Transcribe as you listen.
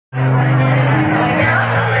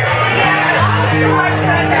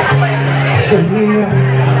sit here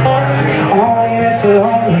on this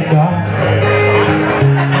lonely dock,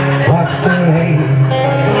 watch the rain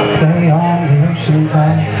play on the ocean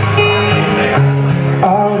top.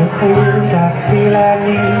 All the things I feel I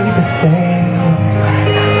need to say,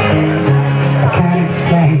 I can't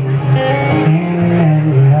explain in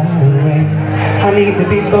any other way. I need to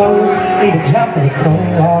be bold, need to jump in the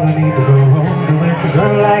cold water, need to go older with a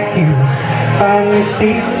girl like you. Finally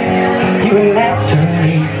see you and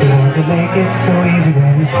naturally the one to make it so easy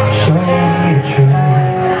when you show me the truth.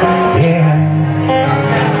 Yeah,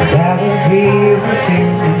 that will be with you.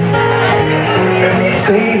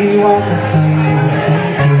 Say you want the same thing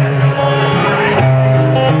too.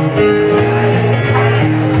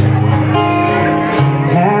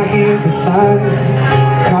 Now here's the sun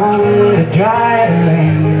come to dry the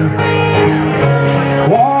rain,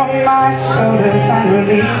 warm my shoulders and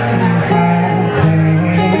relieve my pain.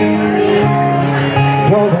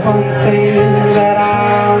 You're the one thing that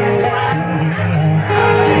I'm missing.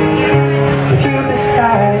 With you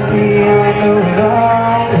beside me, I know it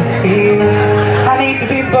all will feel. I need to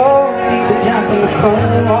be bold, need to jump in the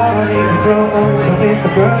cold water, need to grow older with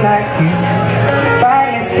a girl like you.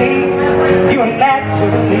 Finally see you are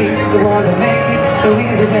naturally the one to make it so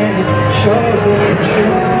easy when you show me the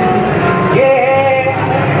truth. Yeah,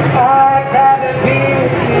 I'd rather be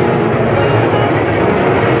with you.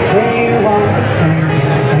 Say you want the same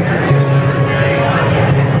thing too.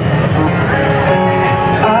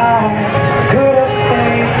 I could have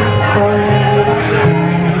saved so much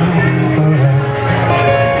time for us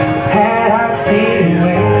had I seen a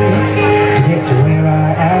way to get to where I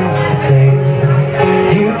am today.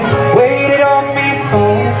 You waited on me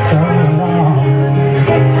for so long,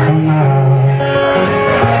 so now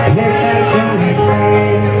listen to me say,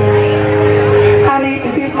 I need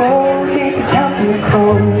to be bold, need to jump in the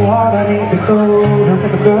cold water, need to go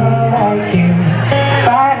with a girl like you.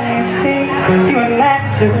 Finally see you are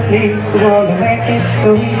naturally the one to make it so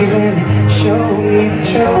easy when you show me the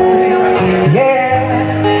truth. Yeah,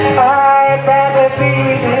 I'd rather be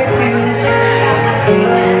with you.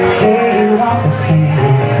 Say you want the same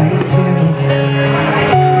thing too.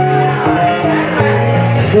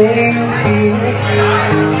 Say you feel